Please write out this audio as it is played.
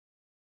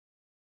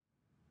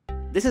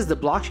This is the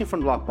Blockchain from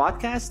the Block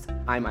podcast.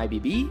 I'm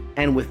IBB,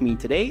 and with me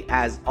today,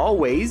 as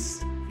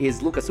always,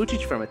 is Luka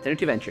Sucic from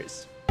Eternity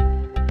Ventures.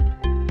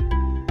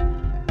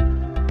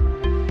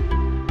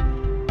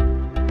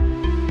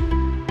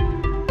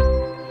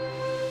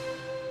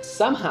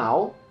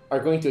 Somehow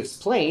are going to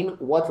explain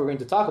what we're going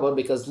to talk about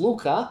because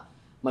Luka,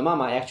 my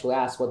mama, actually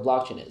asked what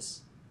blockchain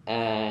is.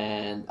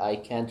 And I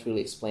can't really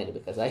explain it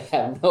because I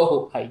have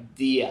no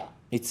idea.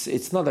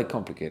 It's not that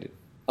complicated.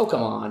 Oh,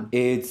 come on.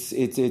 It's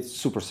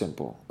super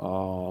simple.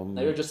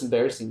 Now you're just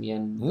embarrassing me.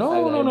 And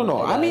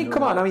No. I mean,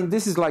 come on. I mean,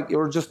 this is like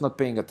you're just not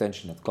paying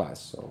attention at class.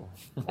 So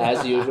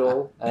As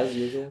usual.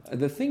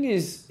 The thing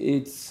is,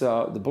 it's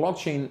the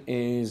blockchain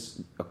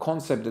is a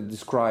concept that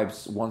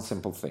describes one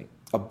simple thing.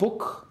 A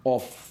book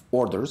of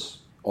orders,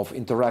 of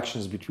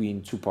interactions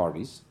between two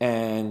parties,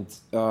 and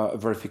a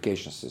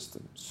verification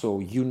system. So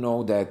you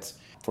know that,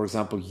 for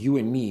example, you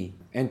and me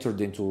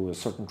entered into a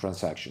certain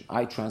transaction.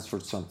 I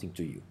transferred something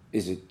to you.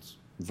 Is it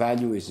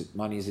value? Is it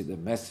money? Is it a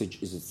message?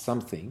 Is it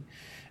something?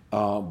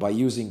 By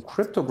using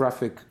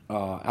cryptographic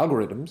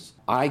algorithms,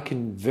 I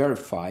can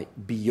verify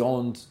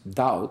beyond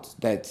doubt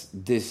that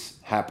this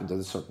happened at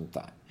a certain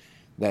time.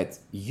 That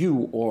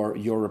you or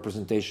your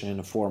representation in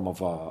the form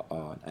of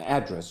an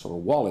address or a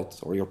wallet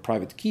or your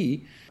private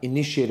key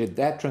initiated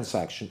that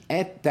transaction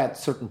at that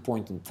certain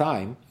point in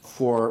time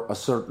for a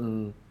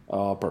certain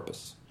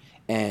purpose.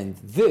 And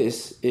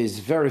this is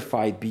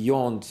verified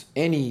beyond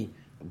any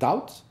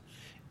doubt.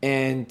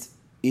 And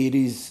it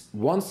is,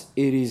 once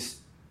it is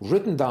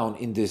written down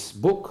in this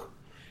book,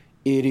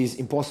 it is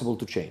impossible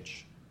to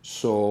change.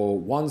 So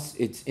once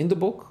it's in the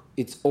book,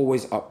 it's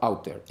always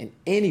out there. And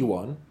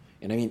anyone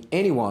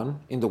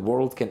in the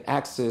world can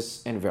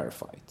access and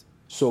verify it.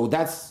 So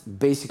that's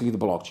basically the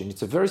blockchain.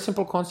 It's a very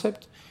simple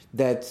concept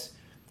that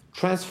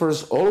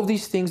transfers all of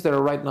these things that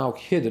are right now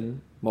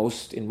hidden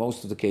in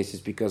most of the cases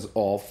because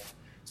of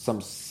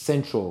some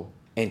central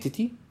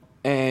entity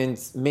and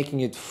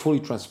making it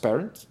fully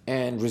transparent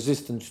and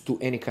resistant to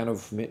any kind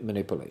of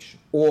manipulation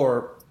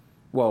or,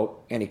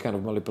 any kind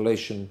of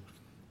manipulation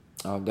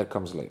that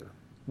comes later.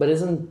 But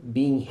isn't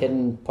being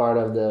hidden part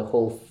of the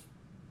whole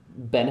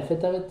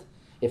benefit of it?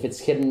 If it's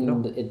hidden,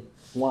 No.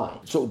 Why?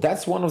 So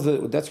that's one of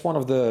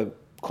the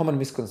common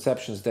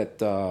misconceptions that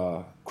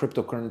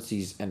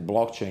cryptocurrencies and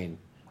blockchain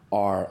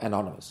are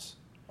anonymous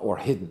or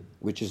hidden,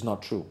 which is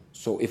not true.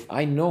 So if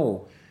I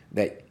know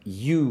that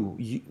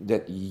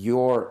that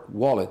your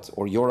wallet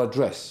or your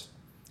address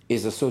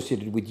is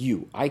associated with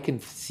you, I can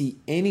see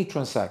any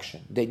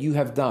transaction that you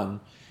have done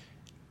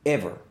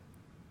ever.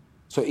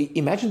 So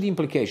imagine the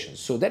implications.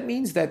 So that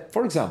means that,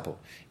 for example,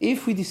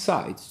 if we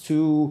decide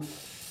to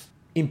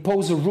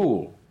impose a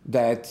rule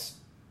that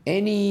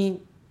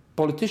any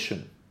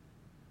politician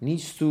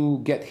needs to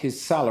get his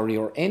salary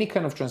or any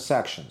kind of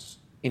transactions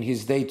in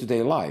his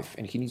day-to-day life,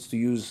 and he needs to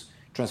use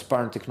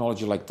transparent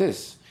technology like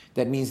this,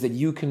 that means that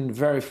you can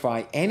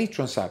verify any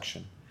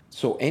transaction,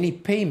 so any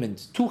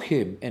payment to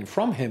him and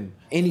from him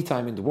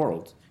anytime in the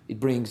world. It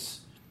brings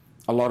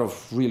a lot of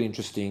really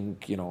interesting,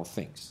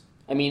 things.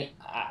 I mean,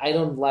 I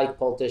don't like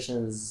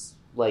politicians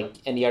like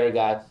any other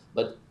guy,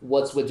 but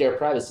what's with their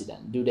privacy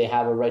then? Do they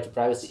have a right to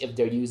privacy if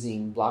they're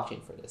using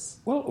blockchain for this?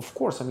 Well, of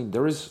course. I mean,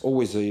 there is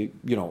always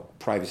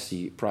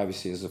privacy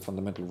is a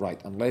fundamental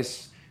right,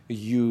 unless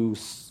you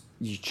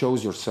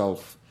chose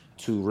yourself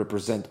to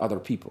represent other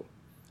people.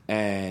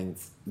 And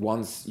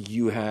once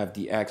you have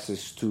the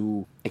access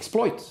to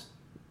exploit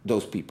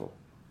those people,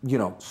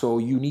 so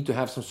you need to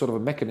have some sort of a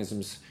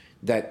mechanisms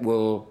that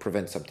will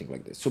prevent something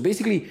like this. So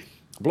basically,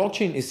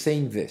 blockchain is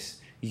saying this: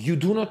 you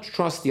do not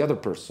trust the other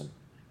person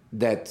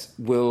that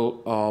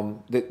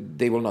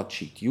they will not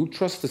cheat. You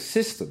trust the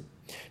system,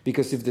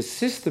 because if the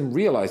system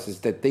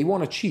realizes that they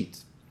want to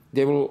cheat,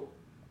 they will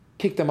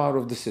kick them out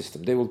of the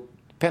system. They will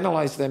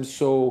penalize them,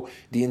 so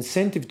the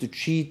incentive to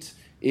cheat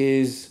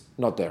is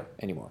not there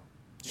anymore.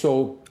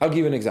 So I'll give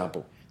you an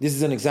example. This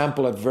is an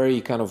example, a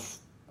very kind of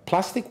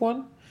plastic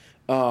one,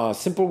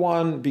 simple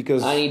one,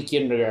 because I need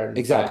kindergarten.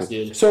 Exactly. Facts,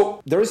 dude.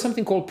 So there is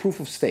something called proof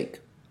of stake.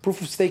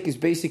 Proof of stake is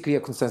basically a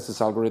consensus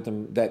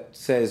algorithm that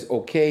says,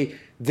 okay,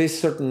 this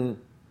certain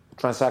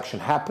transaction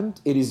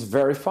happened. It is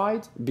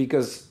verified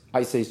because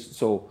I say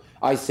so.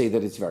 I say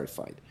that it's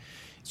verified.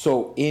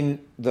 So in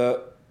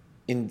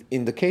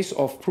the case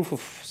of proof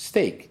of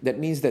stake, that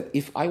means that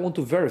if I want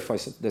to verify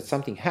that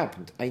something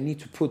happened, I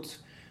need to put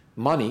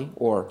money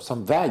or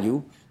some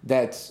value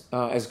that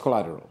as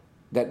collateral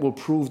that will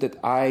prove that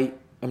I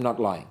am not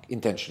lying,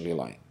 intentionally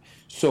lying.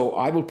 So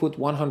I will put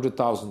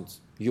 100,000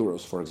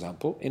 euros, for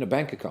example, in a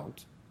bank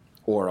account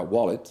or a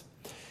wallet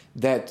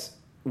that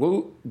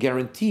will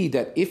guarantee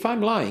that if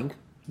I'm lying,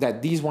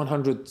 that these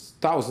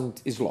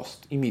 100,000 is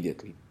lost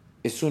immediately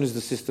as soon as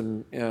the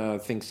system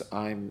thinks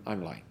I'm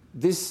lying.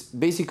 This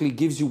basically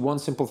gives you one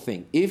simple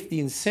thing. If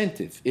the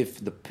incentive, if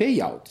the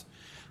payout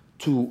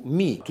to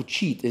me to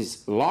cheat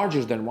is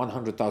larger than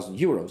 100,000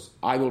 euros,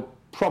 I will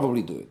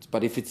probably do it.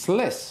 But if it's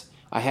less,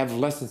 I have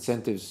less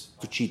incentives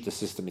to cheat the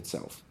system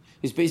itself.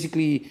 It's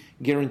basically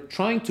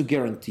trying to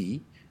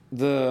guarantee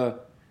the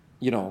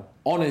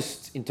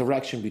honest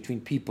interaction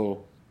between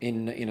people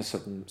in a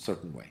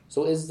certain way.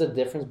 So is the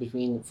difference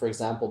between, for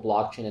example,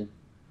 blockchain and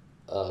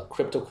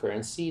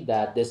cryptocurrency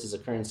that this is a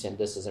currency and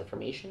this is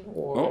information,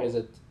 or is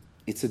it?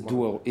 It's a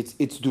dual.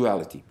 It's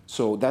duality.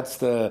 So that's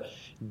the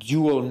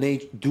dual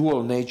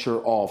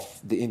nature of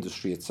the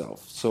industry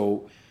itself.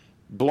 So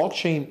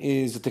blockchain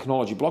is a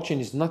technology.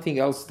 Blockchain is nothing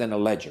else than a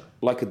ledger,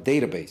 like a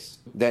database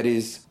that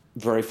is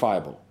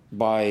verifiable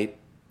by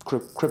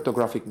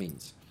cryptographic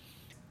means.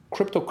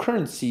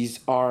 Cryptocurrencies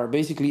are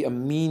basically a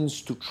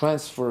means to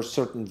transfer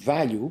certain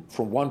value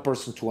from one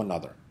person to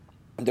another.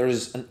 There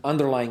is an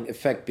underlying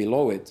effect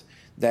below it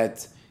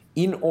that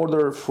in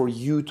order for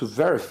you to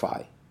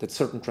verify that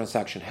certain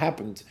transaction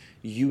happened,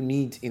 you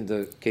need, in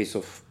the case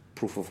of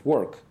proof of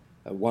work,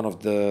 one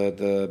of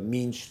the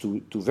means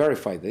to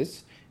verify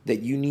this,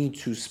 that you need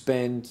to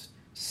spend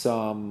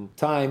some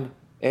time,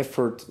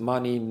 effort,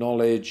 money,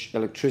 knowledge,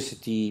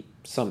 electricity,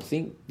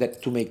 something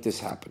that to make this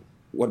happen.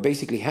 What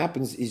basically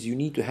happens is you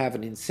need to have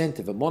an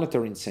incentive, a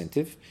monetary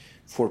incentive,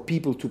 for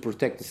people to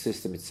protect the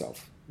system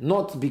itself.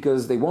 Not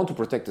because they want to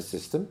protect the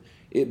system,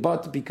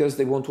 but because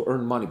they want to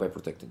earn money by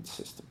protecting the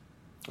system.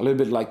 A little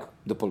bit like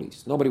the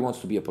police. Nobody wants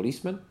to be a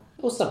policeman.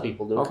 Well, some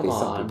people do. Okay, Come on.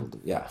 some people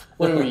do. Yeah.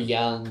 When we were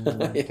young,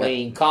 Yeah.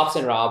 playing cops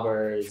and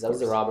robbers, I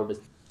was a robber, but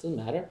it doesn't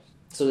matter.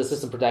 So the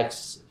system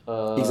protects.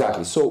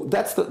 Exactly. So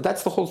that's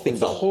the whole thing.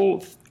 The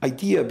whole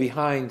idea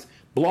behind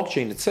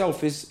blockchain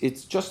itself is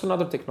it's just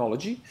another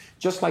technology.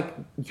 Just like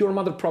your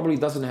mother probably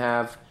doesn't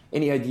have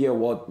any idea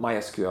what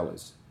MySQL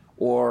is,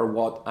 or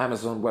what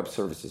Amazon Web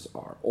Services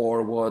are,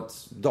 or what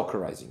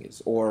Dockerizing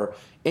is, or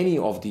any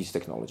of these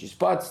technologies.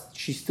 But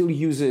she still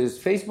uses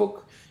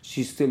Facebook,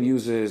 she still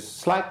uses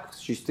Slack,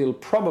 she still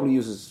probably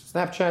uses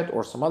Snapchat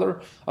or some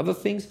other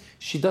things.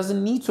 She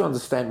doesn't need to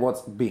understand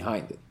what's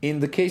behind it. In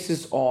the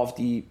cases of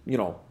the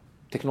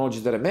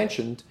technologies that I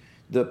mentioned,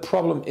 the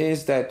problem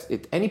is that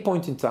at any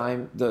point in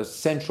time, the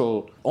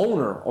central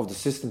owner of the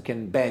system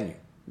can ban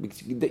you.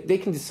 They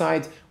can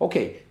decide,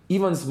 okay,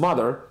 Ivan's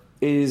mother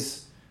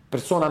is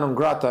persona non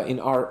grata in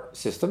our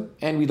system,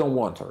 and we don't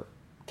want her.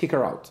 Kick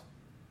her out.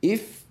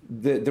 If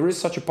there is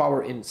such a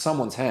power in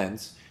someone's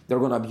hands, they're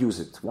going to abuse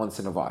it once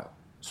in a while.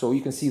 So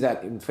you can see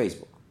that in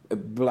Facebook, a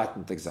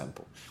blatant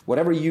example.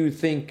 Whatever you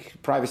think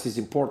privacy is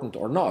important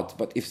or not,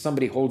 but if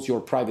somebody holds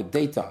your private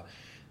data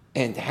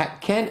and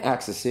can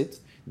access it,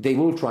 they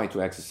will try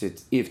to access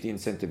it if the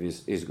incentive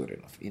is good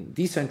enough. In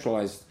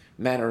decentralized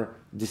manner,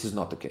 this is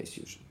not the case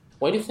usually.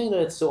 Why do you think that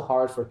it's so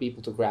hard for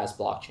people to grasp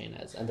blockchain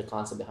and the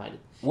concept behind it?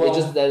 Well, it's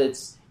just that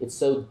it's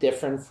so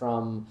different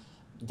from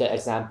the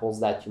examples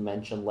that you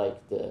mentioned, like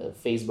the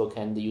Facebook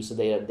and the use of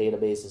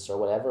databases or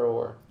whatever,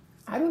 or?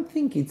 I don't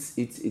think it's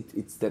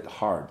that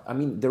hard. I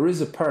mean, there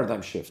is a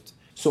paradigm shift.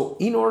 So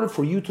in order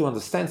for you to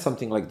understand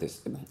something like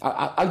this,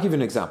 I'll give you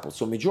an example.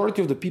 So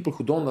majority of the people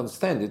who don't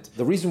understand it,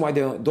 the reason why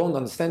they don't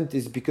understand it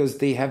is because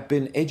they have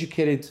been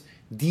educated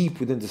deep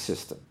within the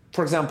system.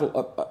 For example,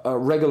 a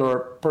regular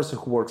person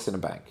who works in a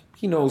bank,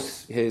 he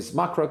knows his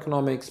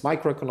macroeconomics,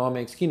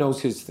 microeconomics, he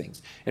knows his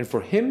things. And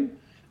for him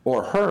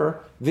or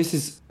her, this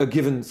is a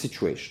given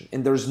situation.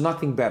 And there's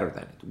nothing better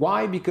than it.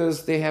 Why?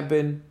 Because they have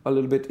been a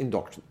little bit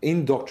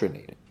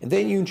indoctrinated. And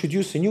then you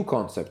introduce a new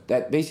concept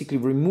that basically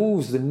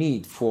removes the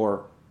need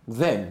for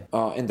them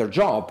and their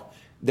job.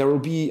 There will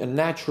be a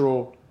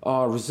natural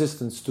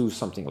resistance to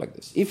something like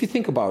this. If you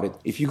think about it,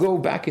 if you go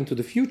back into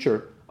the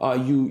future,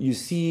 you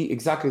see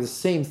exactly the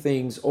same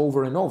things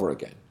over and over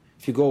again.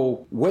 If you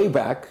go way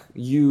back,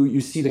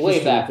 you see the way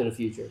history. Back to the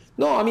future.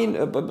 No, I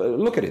mean,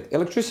 look at it.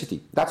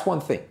 Electricity, that's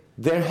one thing.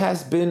 There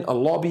has been a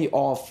lobby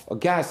of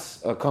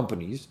gas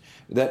companies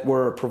that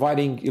were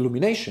providing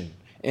illumination,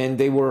 and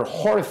they were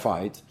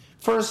horrified.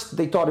 First,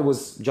 they thought it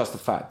was just a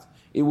fad.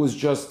 It was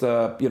just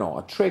a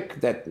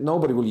trick that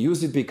nobody will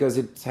use it because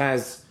it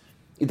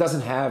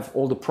doesn't have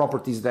all the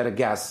properties that a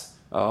gas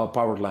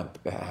powered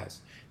lamp has.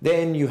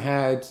 Then you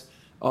had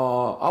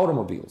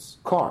automobiles,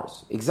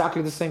 cars,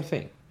 exactly the same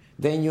thing.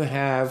 Then you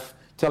have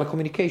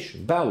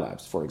telecommunication, Bell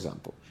Labs, for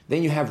example.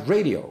 Then you have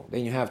radio.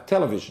 Then you have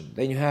television.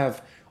 Then you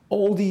have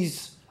all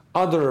these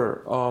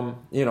other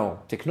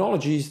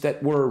technologies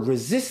that were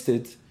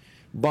resisted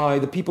by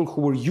the people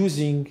who were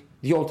using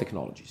the old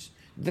technologies.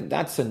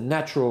 That's a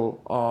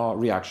natural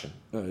reaction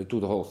to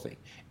the whole thing.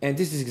 And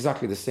this is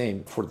exactly the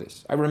same for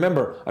this. I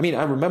remember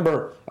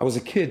I was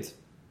a kid.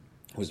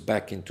 It was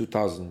back in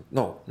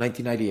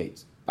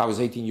 1998. I was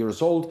 18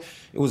 years old.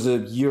 It was a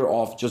year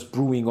of just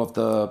brewing of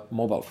the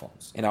mobile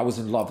phones. And I was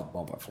in love with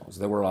mobile phones.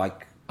 They were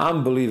like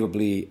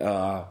unbelievably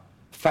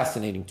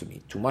fascinating to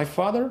me. To my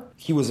father,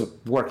 he was a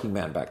working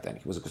man back then.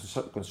 He was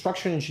a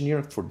construction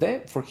engineer. For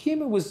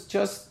him, it was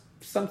just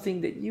something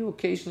that you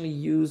occasionally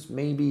use,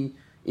 maybe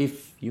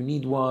if you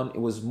need one.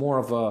 It was more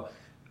of a,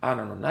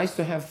 nice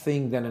to have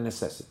thing than a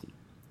necessity.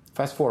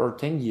 Fast forward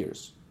 10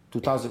 years.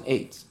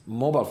 2008,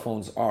 mobile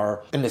phones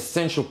are an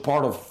essential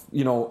part of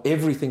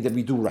everything that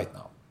we do right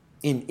now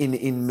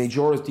in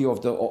majority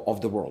of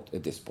the world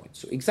at this point.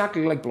 So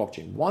exactly like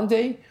blockchain. One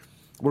day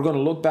we're going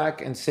to look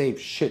back and say,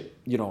 shit,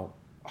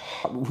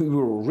 we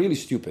were really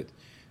stupid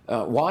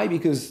Why?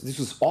 Because this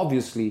was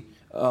obviously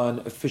an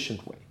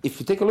efficient way. If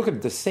you take a look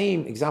at the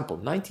same example,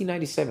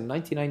 1997,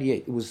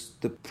 1998, it was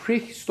the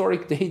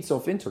prehistoric days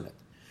of internet.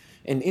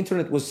 And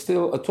internet was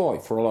still a toy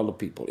for a lot of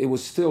people. It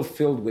was still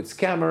filled with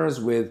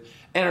scammers, with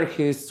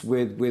anarchists,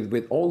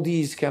 with all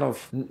these kind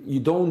of...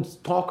 You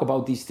don't talk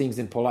about these things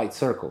in polite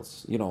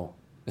circles,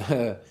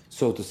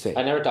 so to say.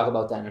 I never talk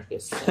about the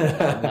anarchists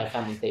at my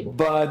family table.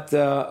 But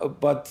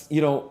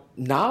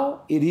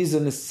now it is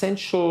an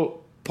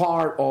essential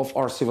part of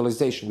our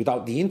civilization.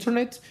 Without the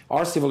internet,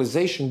 our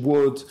civilization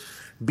would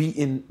be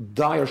in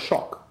dire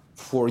shock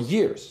for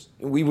years.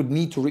 We would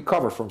need to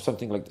recover from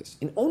something like this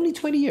in only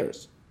 20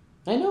 years.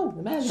 I know.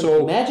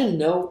 Imagine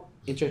no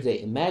internet.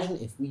 Imagine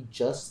if we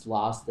just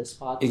lost this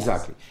podcast.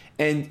 Exactly.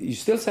 And you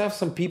still have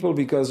some people,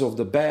 because of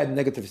the bad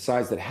negative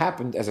sides that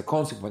happened as a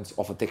consequence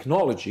of a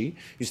technology,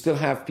 you still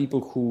have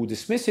people who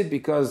dismiss it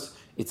because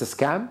it's a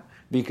scam,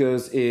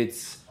 because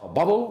it's a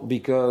bubble,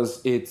 because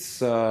it's,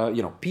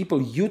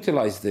 people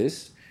utilize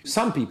this.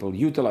 Some people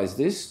utilize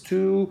this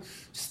to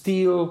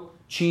steal,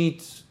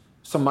 cheat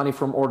some money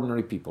from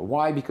ordinary people.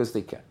 Why? Because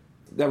they can.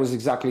 That was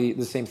exactly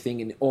the same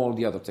thing in all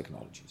the other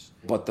technologies.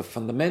 But the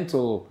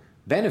fundamental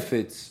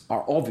benefits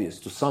are obvious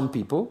to some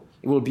people.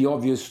 It will be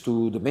obvious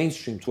to the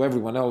mainstream, to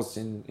everyone else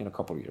in a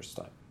couple of years'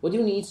 time. What do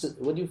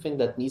you think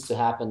that needs to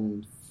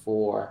happen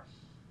for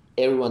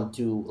everyone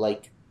to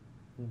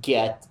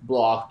get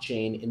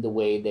blockchain in the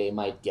way they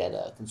might get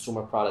a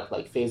consumer product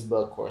like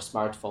Facebook or a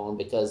smartphone?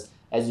 Because,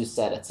 as you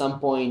said, at some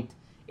point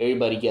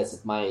everybody gets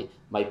it.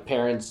 My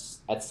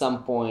parents at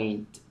some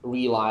point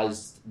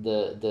realized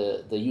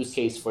the use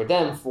case for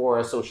them for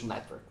a social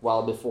network,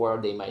 while before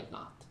they might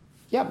not.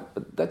 Yeah,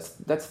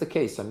 that's the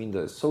case. I mean,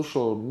 the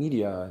social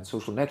media and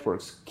social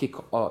networks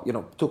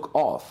took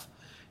off.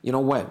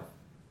 When?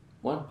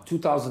 When?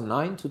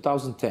 2009,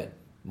 2010.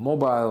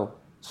 Mobile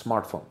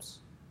smartphones.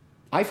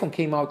 iPhone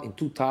came out in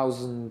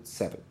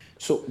 2007.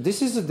 So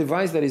this is a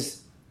device that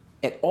is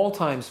at all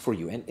times for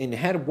you. And it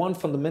had one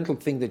fundamental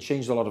thing that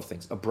changed a lot of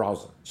things, a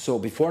browser. So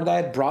before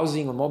that,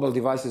 browsing on mobile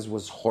devices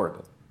was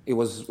horrible. It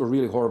was a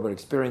really horrible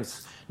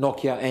experience.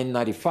 Nokia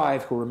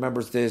N95, who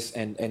remembers this,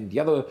 and the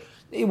other,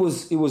 it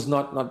was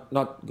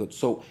not good.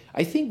 So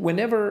I think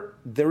whenever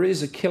there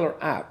is a killer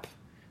app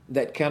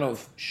that kind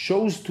of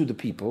shows to the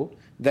people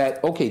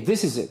that, okay,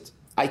 this is it.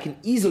 I can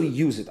easily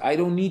use it. I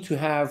don't need to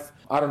have,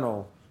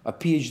 a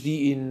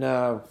PhD in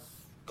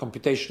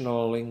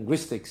computational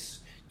linguistics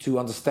to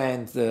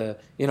understand the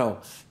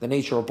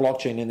nature of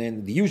blockchain and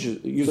then the user.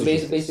 So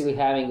basically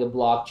having a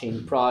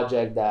blockchain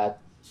project that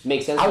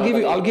makes sense.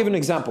 I'll give an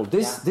example.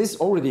 This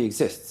already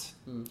exists.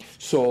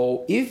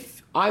 So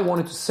if I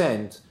wanted to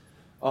send,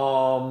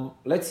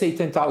 let's say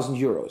 10,000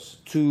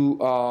 euros to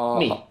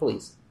me,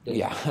 please.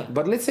 Yeah,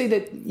 but let's say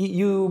that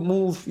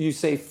you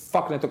say,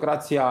 fuck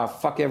netocracia,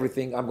 fuck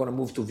everything, I'm going to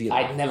move to Vietnam.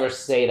 I'd never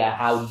say that.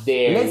 How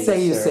dare you? Let's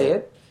say you say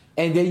it,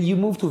 and then you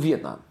move to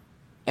Vietnam.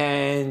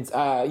 And,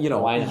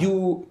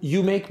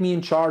 you make me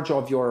in charge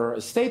of your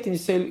estate, and you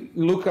say,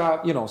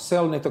 Luca,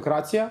 sell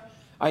netocracia.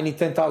 I need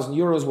 10,000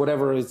 euros,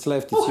 whatever is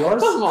left, it's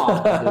yours. Come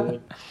on,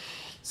 dude.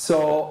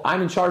 So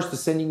I'm in charge to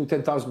sending you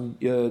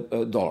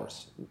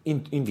 $10,000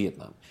 in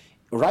Vietnam.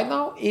 Right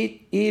now,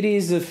 it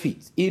is a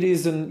feat. It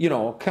is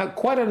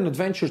quite an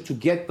adventure to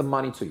get the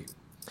money to you.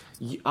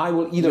 I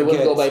will either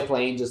go by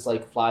plane, just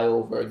fly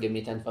over, give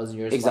me 10,000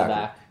 euros, exactly.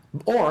 fly back.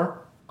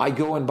 Or I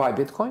go and buy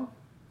Bitcoin,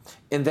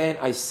 and then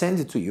I send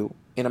it to you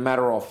in a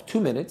matter of 2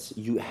 minutes.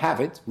 You have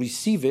it,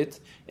 receive it,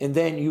 and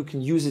then you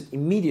can use it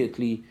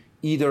immediately,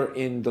 either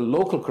in the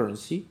local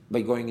currency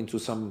by going into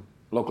some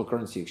local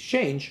currency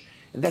exchange.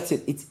 And that's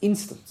it. It's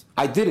instant.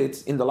 I did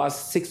it in the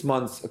last 6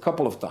 months a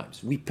couple of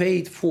times. We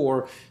paid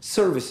for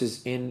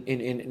services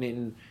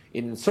in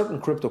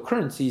certain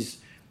cryptocurrencies,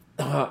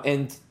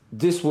 and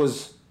this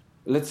was,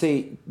 let's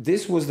say,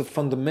 the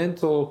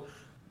fundamental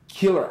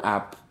killer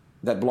app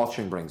that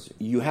blockchain brings you.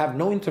 You have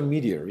no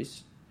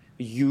intermediaries.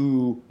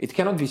 It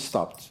cannot be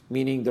stopped.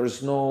 Meaning,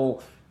 there's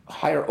no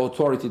higher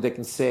authority that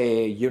can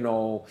say,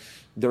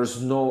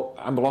 there's no,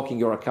 I'm blocking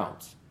your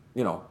account,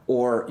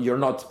 or you're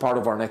not part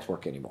of our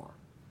network anymore.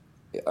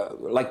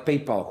 Like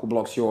PayPal, who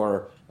blocks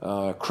your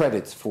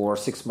credits for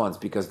 6 months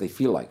because they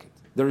feel like it.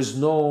 There is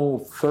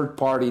no third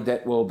party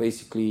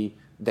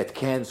that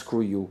can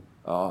screw you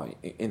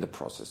in the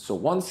process. So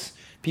once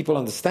people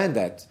understand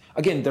that,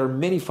 again, there are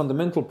many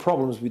fundamental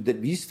problems that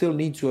we still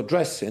need to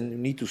address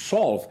and need to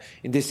solve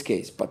in this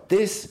case. But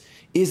this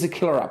is a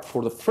killer app.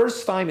 For the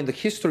first time in the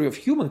history of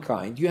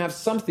humankind, you have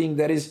something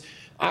that is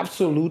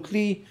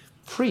absolutely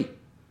free,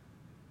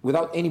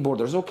 without any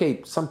borders.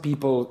 Okay, some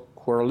people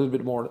who are a little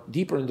bit more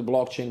deeper in the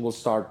blockchain will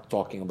start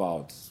talking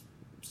about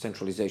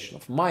centralization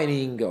of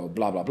mining, or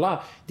blah, blah,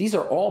 blah. These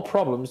are all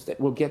problems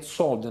that will get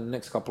solved in the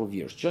next couple of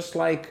years. Just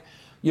like,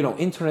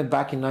 internet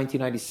back in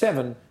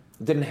 1997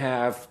 didn't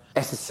have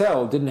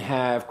SSL, didn't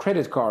have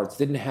credit cards,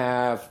 didn't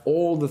have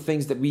all the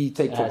things that we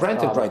take for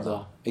granted right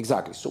now.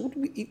 Exactly. So,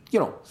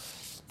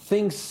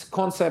 things,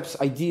 concepts,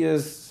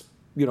 ideas,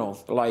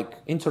 like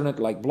internet,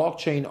 like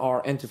blockchain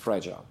are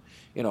anti-fragile.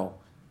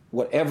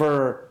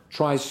 Whatever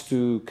tries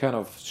to kind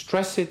of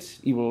stress it,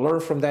 he will learn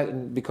from that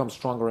and become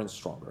stronger and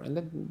stronger.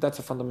 And that's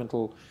a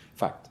fundamental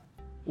fact.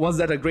 Was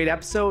that a great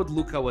episode?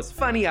 Luca was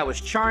funny, I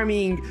was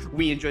charming,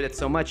 we enjoyed it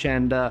so much,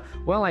 and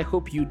well, I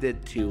hope you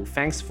did too.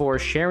 Thanks for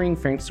sharing,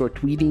 thanks for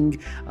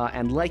tweeting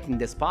and liking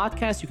this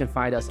podcast. You can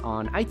find us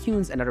on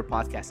iTunes and other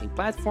podcasting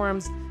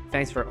platforms.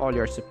 Thanks for all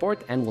your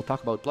support, and we'll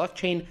talk about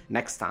blockchain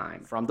next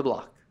time from The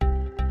Block.